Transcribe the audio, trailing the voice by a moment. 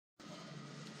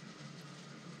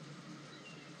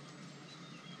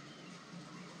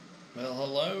Well,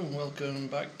 hello and welcome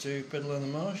back to Piddle and the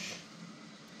Marsh.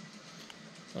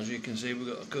 As you can see, we've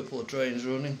got a couple of trains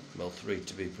running, well 3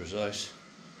 to be precise.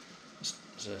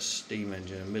 There's a steam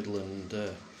engine, a Midland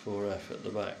 4F at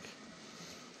the back,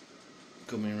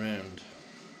 coming round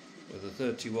with a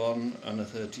 31 and a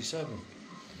 37.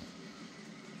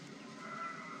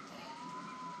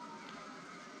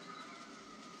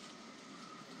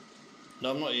 Now,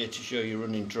 I'm not here to show you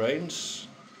running trains.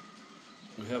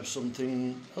 We have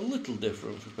something a little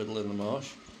different for Piddle in the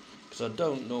Marsh, because I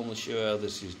don't normally show how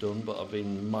this is done, but I've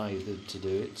been mithered to do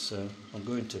it, so I'm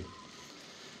going to.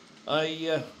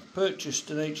 I purchased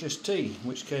an HST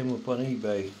which came up on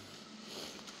eBay.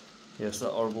 Yes,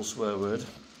 that horrible swear word.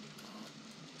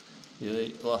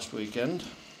 Last weekend,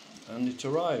 and it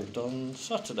arrived on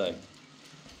Saturday.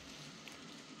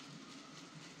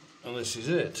 And this is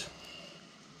it.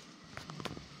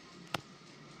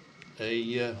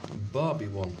 A Barbie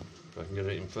one, if I can get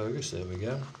it in focus, there we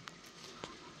go,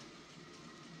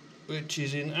 which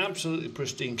is in absolutely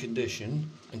pristine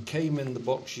condition and came in the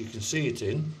box you can see it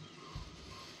in,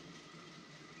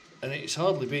 and it's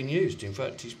hardly been used. In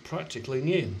fact, it's practically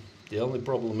new. The only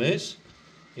problem is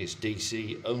it's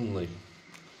DC only.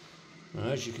 Now,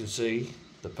 as you can see,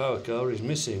 the power car is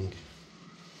missing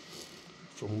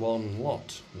from one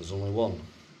lot. There's only one,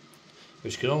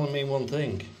 which can only mean one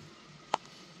thing.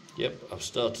 Yep, I've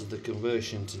started the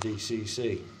conversion to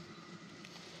DCC.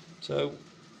 So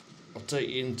I'll take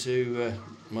you into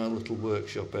my little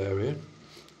workshop area,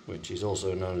 which is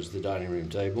also known as the dining room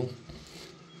table,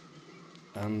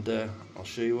 and I'll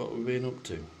show you what we've been up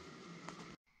to.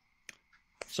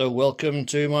 So welcome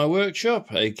to my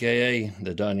workshop, aka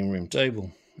the dining room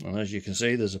table, and as you can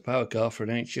see, there's a power car for an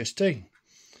HST,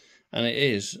 and it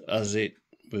is, as it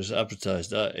was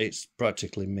advertised at, it's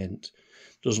practically mint.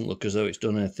 Doesn't look as though it's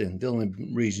done anything. The only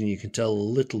reason you can tell a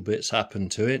little bit's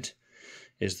happened to it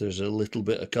is there's a little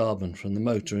bit of carbon from the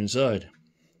motor inside.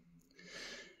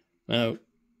 Now,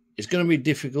 it's going to be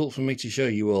difficult for me to show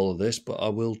you all of this, but I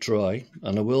will try,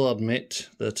 and I will admit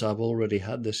that I've already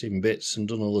had this in bits and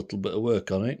done a little bit of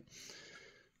work on it,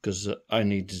 because I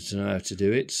needed to know how to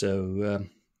do it, so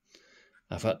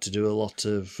I've had to do a lot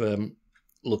of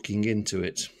looking into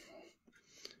it.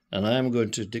 And I am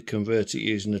going to convert it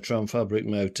using a Tramfabriek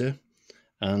motor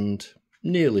and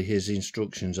nearly his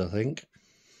instructions, I think.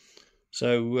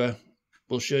 So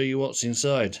we'll show you what's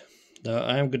inside. Now,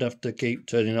 I am going to have to keep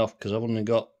turning off because I've only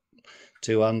got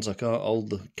 2 hands. I can't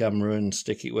hold the camera and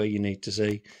stick it where you need to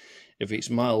see. If it's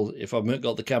mild, if I've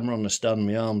got the camera on the stand,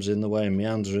 my arm's in the way and my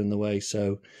hands are in the way,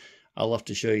 so I'll have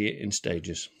to show you in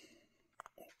stages.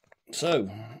 So,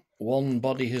 one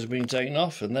body has been taken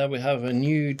off, and there we have a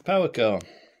nude power car.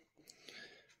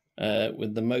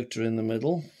 With the motor in the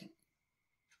middle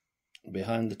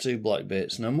behind the 2 black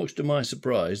bits. Now, much to my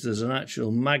surprise, there's an actual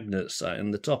magnet sat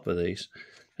in the top of these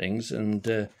things, and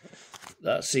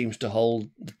that seems to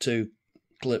hold the 2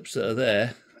 clips that are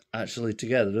there actually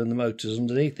together, and the motor's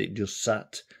underneath it, just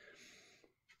sat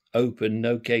open,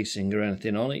 no casing or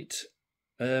anything on it,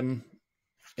 in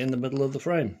the middle of the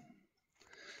frame.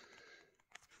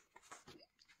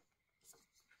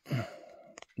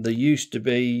 There used to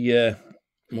be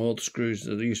more screws.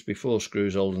 There used to be 4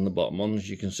 screws holding the bottom on. As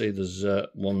you can see, there's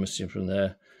one missing from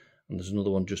there, and there's another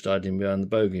one just hiding behind the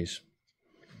bogies.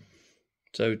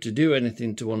 So to do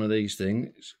anything to one of these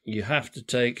things, you have to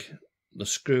take the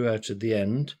screw out of the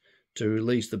end to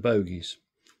release the bogies,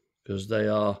 because they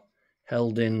are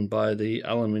held in by the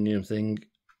aluminium thing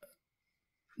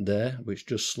there, which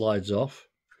just slides off,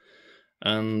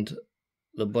 and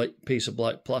the piece of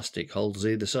black plastic holds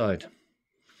either side.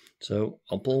 So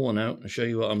I'll pull one out and show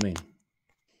you what I mean.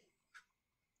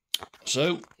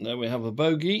 So there we have a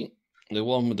bogie, the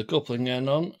one with the coupling end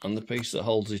on, and the piece that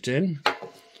holds it in.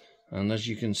 And as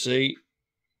you can see,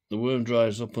 the worm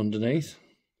drives up underneath,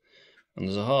 and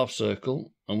there's a half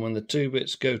circle, and when the 2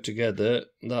 bits go together,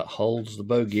 that holds the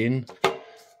bogie in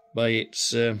by its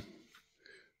 2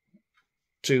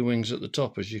 wings at the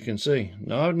top, as you can see.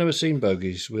 Now, I've never seen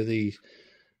bogies with the,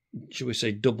 should we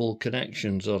say, double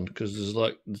connections on, because there's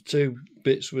like the 2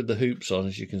 bits with the hoops on,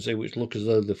 as you can see, which look as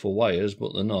though they're for wires,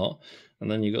 but they're not.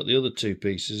 And then you've got the other 2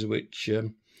 pieces, which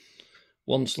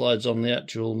one slides on the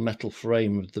actual metal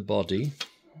frame of the body,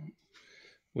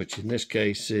 which in this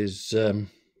case is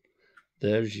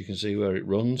there, as you can see where it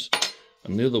runs,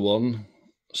 and the other one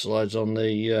slides on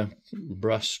the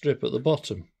brass strip at the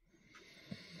bottom.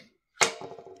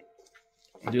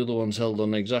 The other one's held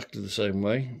on exactly the same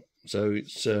way, so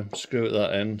it's screw at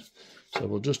that end. So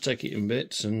we'll just take it in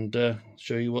bits and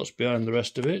show you what's behind the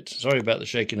rest of it. Sorry about the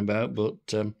shaking about,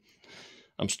 but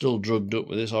I'm still drugged up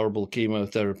with this horrible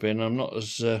chemotherapy, and I'm not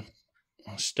as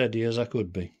as steady as I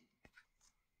could be.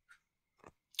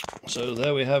 So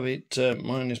there we have it,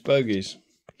 minus bogies.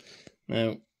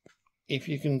 Now, if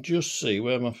you can just see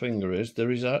where my finger is,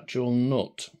 there is an actual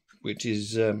nut, which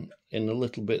is in a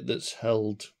little bit that's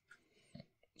held,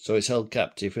 so it's held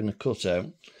captive in a cutout,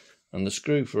 and the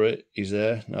screw for it is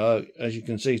there. Now, as you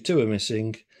can see, 2 are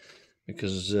missing,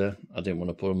 because I didn't want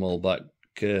to put them all back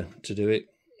to do it,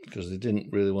 because they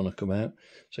didn't really want to come out.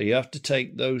 So you have to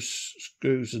take those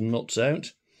screws and nuts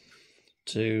out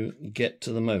to get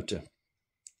to the motor.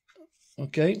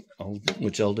 Okay,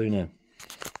 which I'll do now.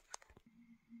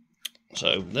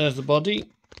 So there's the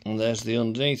body, and there's the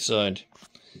underneath side.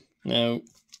 Now,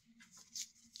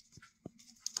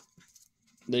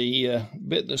 the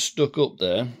bit that's stuck up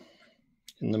there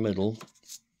in the middle,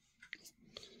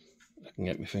 I can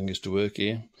get my fingers to work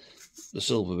here, the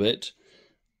silver bit,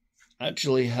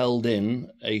 actually held in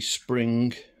a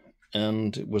spring,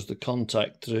 and it was the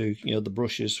contact through, you know, the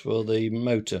brushes for the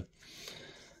motor.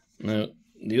 Now,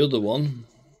 the other one,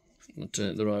 I'll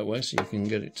turn it the right way so you can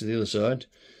get it to the other side,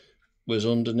 was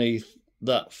underneath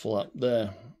that flap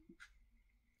there,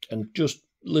 and just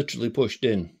literally pushed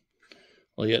in.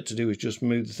 All you had to do was just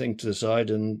move the thing to the side,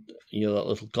 and you know, that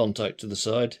little contact to the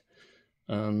side,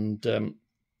 and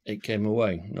it came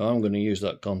away. Now I'm going to use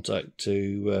that contact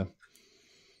to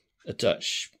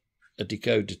attach a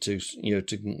decoder to, you know,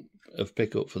 to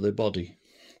pick up for the body.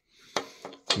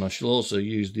 And I shall also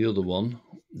use the other one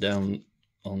down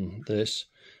on this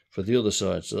for the other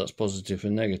side, so that's positive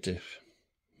and negative.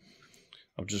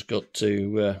 I've just got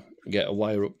to get a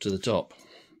wire up to the top,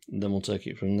 and then we'll take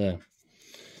it from there.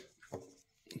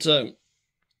 So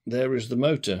there is the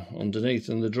motor underneath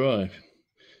and the drive.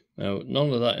 Now,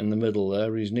 none of that in the middle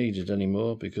there is needed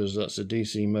anymore, because that's a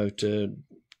DC motor,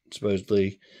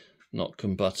 supposedly not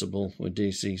compatible with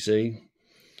DCC.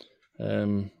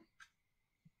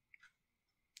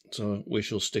 So we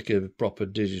shall stick a proper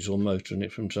digital motor in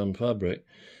it from Tramfabriek.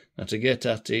 Now, to get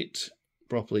at it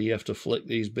properly, you have to flick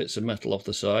these bits of metal off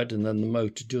the side, and then the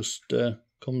motor just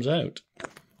comes out,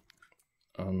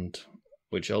 and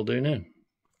which I'll do now.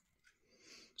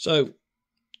 So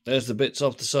there's the bits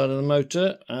off the side of the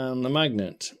motor and the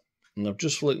magnet, and I've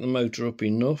just flicked the motor up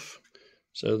enough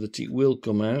so that it will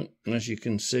come out. And as you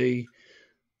can see,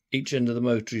 each end of the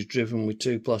motor is driven with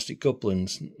 2 plastic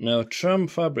couplings. Now, a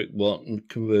Tramfabriek one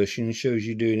conversion shows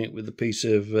you doing it with a piece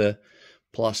of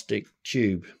plastic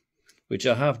tube, which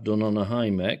I have done on a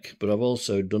high mech, but I've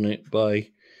also done it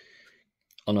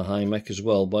on a high mech as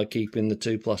well by keeping the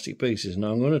 2 plastic pieces.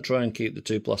 Now I'm going to try and keep the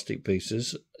 2 plastic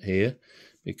pieces here,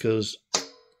 because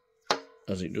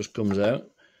as it just comes out,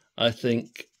 I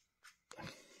think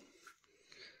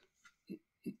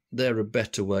they're a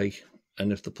better way,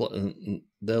 and if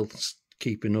they'll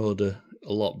keep in order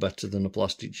a lot better than a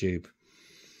plastic tube.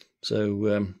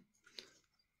 So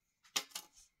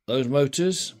those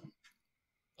motors,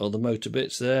 or the motor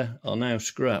bits there, are now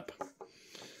scrap.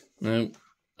 Now,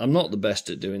 I'm not the best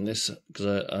at doing this,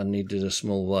 because I needed a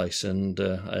small vise, and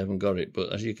I haven't got it,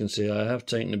 but as you can see, I have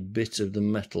taken a bit of the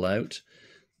metal out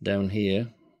down here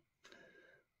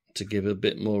to give a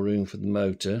bit more room for the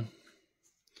motor,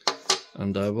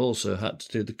 and I've also had to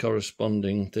do the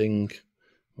corresponding thing,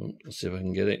 let's see if I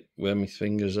can get it where my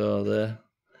fingers are there,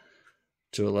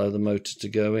 to allow the motor to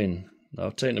go in. Now,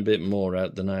 I've taken a bit more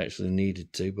out than I actually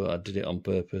needed to, but I did it on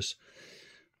purpose,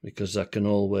 because I can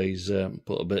always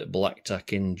put a bit of black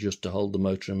tack in just to hold the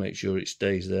motor and make sure it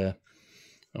stays there,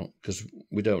 because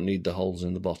we don't need the holes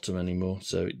in the bottom anymore,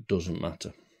 so it doesn't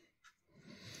matter.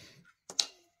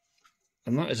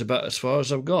 And that is about as far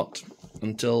as I've got,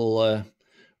 until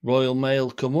Royal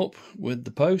Mail come up with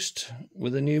the post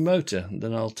with a new motor.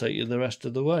 Then I'll take you the rest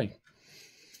of the way.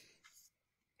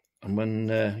 And when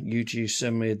YouChoos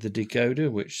send me the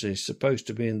decoder, which is supposed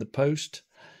to be in the post,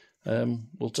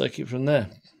 we'll take it from there.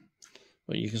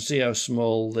 But you can see how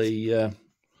small the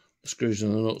screws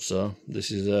and the nuts are. This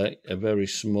is a very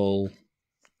small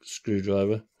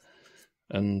screwdriver,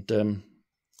 and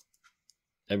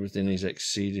everything is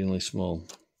exceedingly small.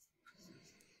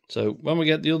 So when we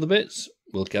get the other bits,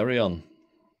 we'll carry on.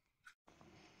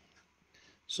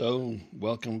 So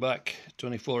welcome back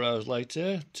 24 hours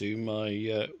later to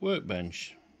my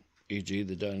workbench, e.g.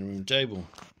 the dining room table,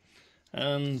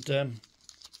 and a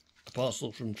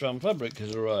parcel from Tramfabriek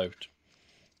has arrived,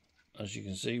 as you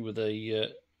can see, with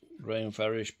a Graham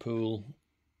Farish Poole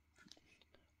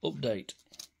update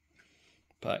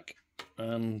pack,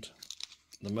 and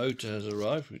the motor has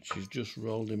arrived, which is just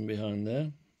rolled in behind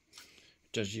there,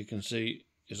 which, as you can see,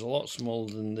 is a lot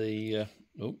smaller than the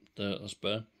oh, there, that's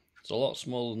better. It's a lot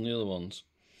smaller than the other ones.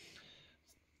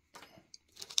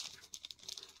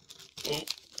 Oh,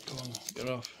 come on. get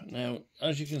off. Now,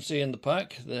 as you can see in the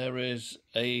pack, there is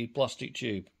a plastic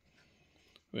tube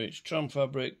which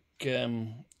Tramfabriek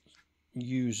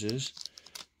uses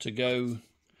to go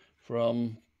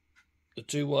from the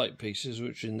two white pieces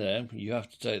which are in there. You have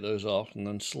to take those off and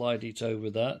then slide it over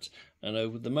that and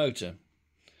over the motor,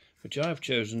 which I've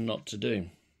chosen not to do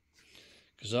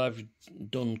because I've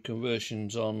done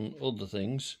conversions on other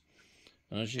things,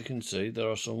 and as you can see there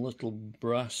are some little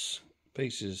brass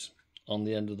pieces on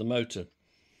the end of the motor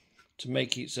to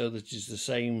make it so that it's the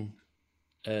same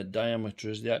diameter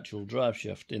as the actual drive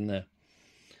shaft in there.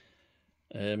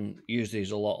 Use these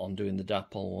a lot on doing the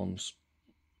Dapol ones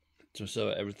so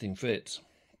everything fits.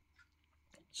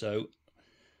 So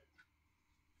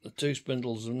the two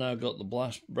spindles have now got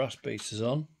the brass pieces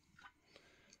on.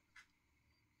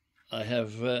 I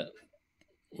have let's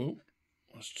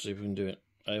see if we can do it.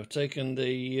 I have taken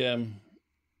the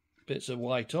bits of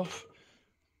white off,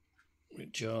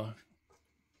 which are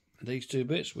these two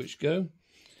bits which go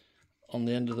on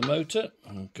the end of the motor.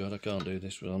 Oh god, I can't do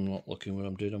this when I'm not looking what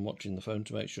I'm doing. I'm watching the phone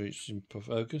to make sure it's in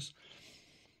focus.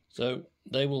 So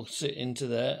they will sit into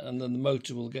there and then the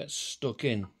motor will get stuck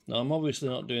in. Now I'm obviously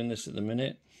not doing this at the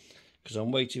minute because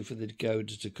I'm waiting for the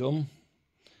decoder to come,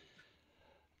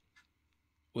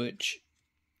 which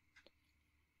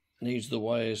needs the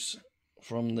wires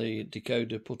from the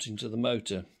decoder put into the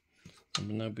motor. And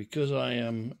now because I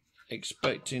am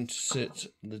expecting to sit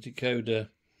the decoder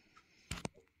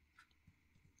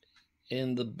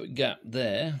in the gap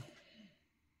there,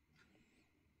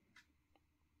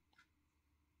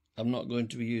 I'm not going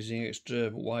to be using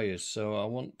extra wires, so I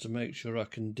want to make sure I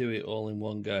can do it all in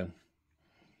one go.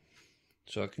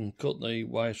 So I can cut the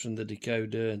wires from the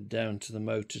decoder down to the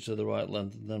motor to the right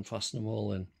length and then fasten them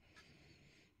all in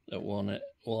at one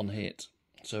hit.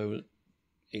 So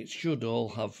it should all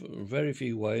have very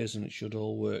few wires and it should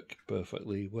all work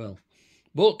perfectly well.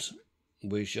 But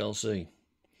we shall see.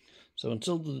 So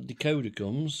until the decoder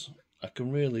comes, I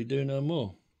can really do no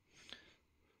more.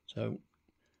 So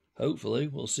hopefully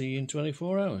we'll see you in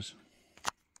 24 hours.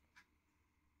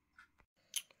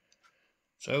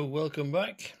 So welcome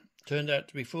back. Turned out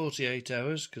to be 48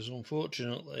 hours because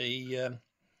unfortunately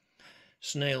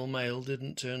snail mail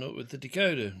didn't turn up with the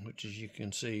decoder, which as you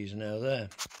can see is now there.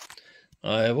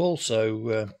 I have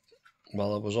also,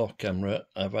 while I was off camera,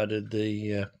 I've added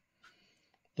the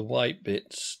white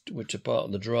bits which are part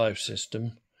of the drive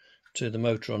system to the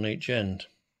motor on each end,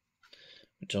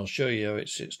 which I'll show you how it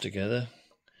sits together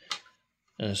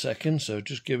in a second. So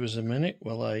just give us a minute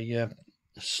while I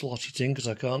slot it in because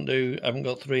I haven't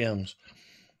got three hands.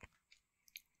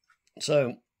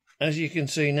 So as you can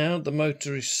see now, the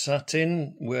motor is sat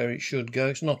in where it should go.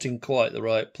 It's not in quite the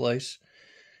right place.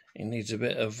 It needs a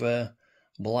bit of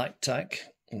black tack,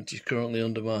 which is currently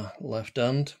under my left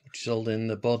hand, which is holding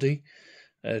the body,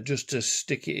 just to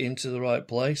stick it into the right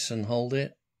place and hold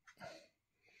it.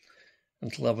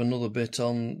 And it'll have another bit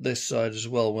on this side as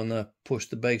well when I push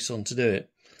the base on to do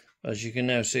it. As you can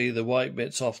now see, the white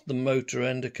bits off the motor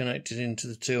end are connected into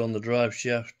the two on the drive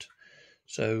shaft.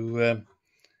 So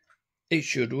it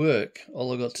should work.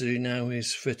 All I've got to do now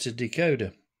is fit a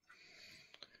decoder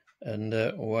and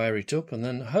wire it up, and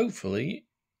then hopefully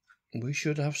we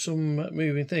should have some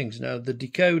moving things. Now the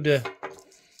decoder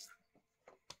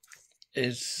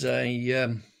is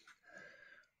a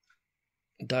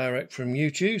direct from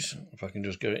YouChoos, if I can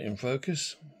just get it in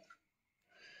focus.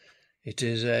 It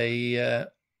is an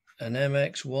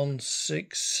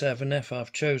MX167F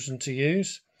I've chosen to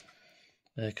use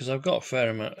because I've got a fair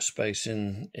amount of space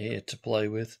in here to play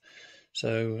with.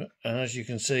 So as you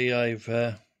can see, I've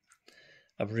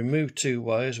removed two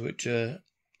wires which are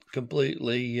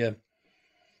completely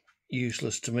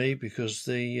useless to me because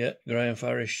the Graham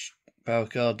Farish power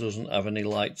car doesn't have any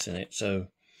lights in it, so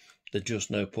there's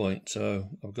just no point. So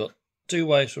I've got two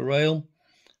wires for rail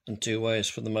and two wires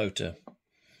for the motor.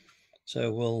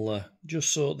 So we'll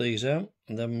just sort these out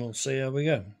and then we'll see how we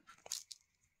go.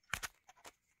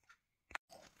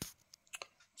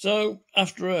 So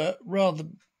after a rather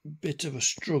bit of a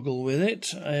struggle with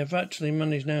it, I have actually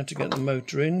managed now to get the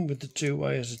motor in with the two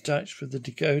wires attached for the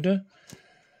decoder,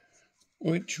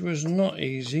 which was not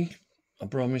easy, I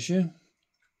promise you.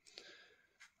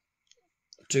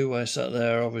 Two wires sat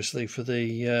there obviously for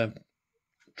the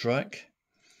track,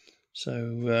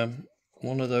 so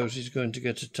one of those is going to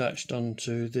get attached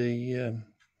onto the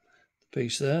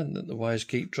piece there that the wires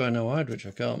keep trying to hide, which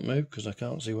I can't move because I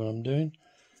can't see what I'm doing.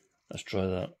 Let's try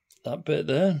that. That bit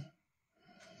there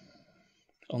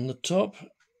on the top,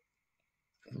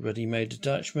 ready-made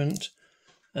attachment,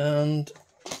 and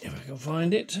if I can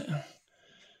find it,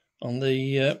 on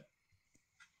the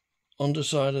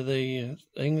underside of the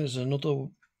thing. There's another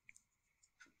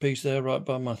piece there right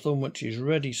by my thumb which is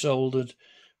ready soldered,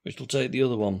 which will take the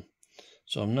other one.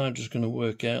 So I'm now just going to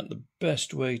work out the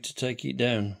best way to take it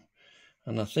down,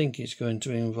 and I think it's going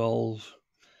to involve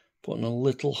putting a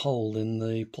little hole in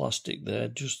the plastic there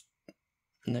just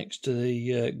next to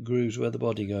the grooves where the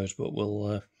body goes, but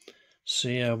we'll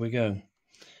see how we go.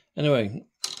 Anyway,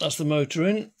 that's the motor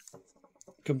in,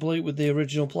 complete with the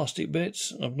original plastic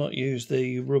bits. I've not used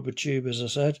the rubber tube, as I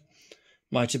said.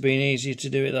 Might have been easier to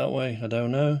do it that way, I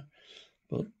don't know,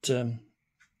 but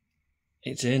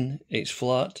it's in, it's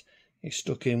flat, it's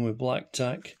stuck in with black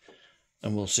tack,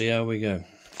 and we'll see how we go.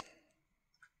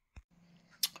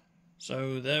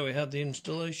 So there we have the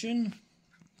installation.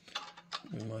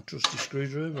 With my trusty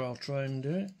screwdriver, I'll try and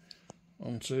do it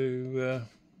onto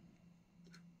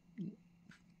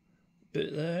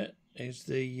bit there is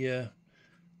the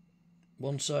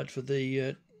one side for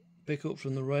the pickup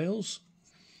from the rails,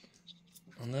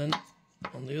 and then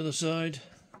on the other side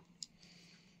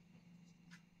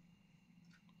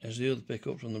is the other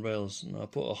pickup from the rails, and I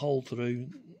put a hole through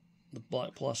the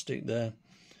black plastic there,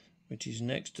 which is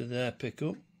next to their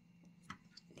pickup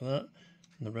for that,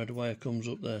 and the red wire comes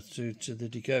up there to the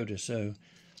decoder, so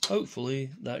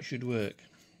hopefully that should work.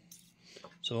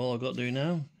 So all I've got to do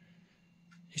now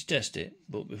is test it,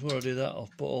 but before I do that I'll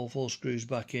put all 4 screws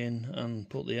back in and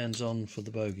put the ends on for the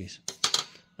bogies,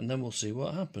 and then we'll see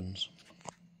what happens.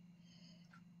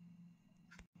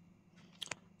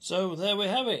 So there we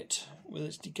have it, with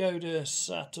its decoder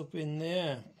sat up in the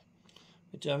air,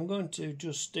 which I'm going to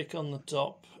just stick on the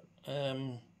top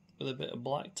with a bit of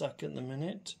black tack at the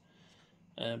minute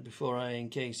before I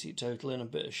encase it totally in a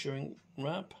bit of shrink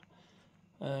wrap,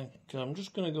 because I'm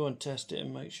just going to go and test it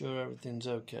and make sure everything's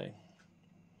okay,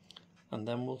 and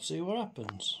then we'll see what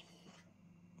happens.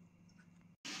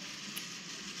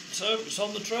 So it's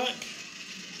on the track,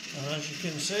 and as you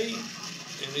can see,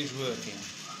 it is working.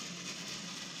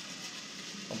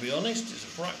 I'll be honest, it's a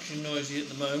fraction noisy at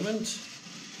the moment,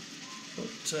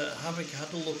 but having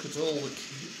had a look at all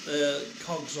the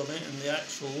cogs on it and the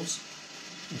axles,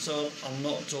 and so I'm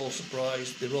not at all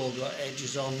surprised. They've all got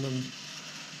edges on them,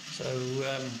 so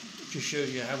it just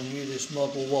shows you how new this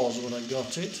model was when I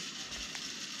got it.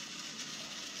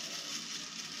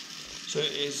 So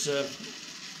it is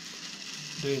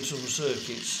doing some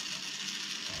circuits.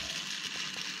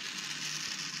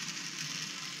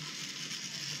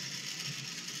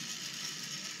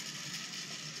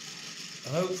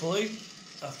 And hopefully,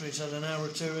 after it's had an hour or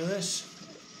two of this,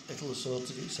 it'll have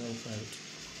sorted itself out.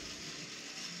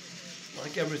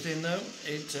 Like everything though,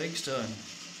 it takes time.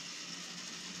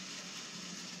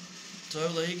 So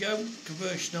there you go,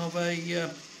 conversion of a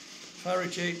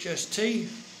Farish HST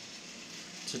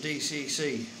to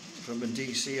DCC from a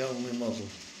DC only model.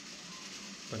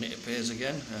 When it appears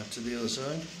again, out to the other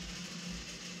side.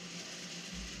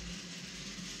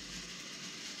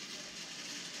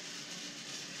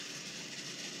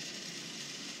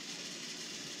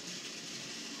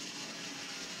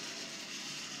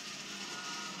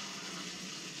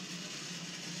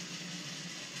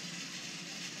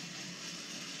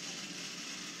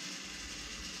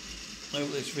 I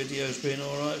hope this video's been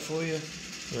alright for you.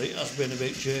 It has been a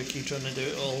bit jerky trying to do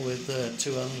it all with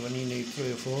 2 hands when you need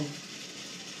 3 or 4.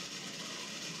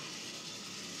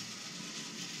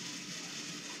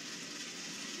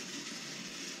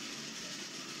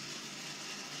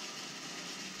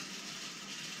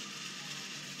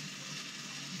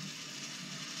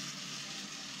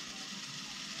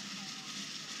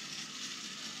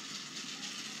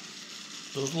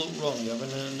 Does look wrong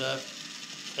having an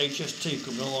HST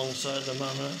coming alongside the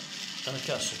manor and a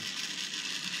castle.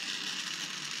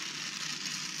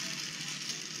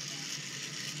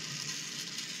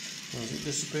 As it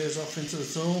disappears off into the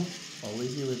tunnel, I'll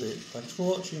leave you with it. Thanks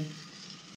for watching.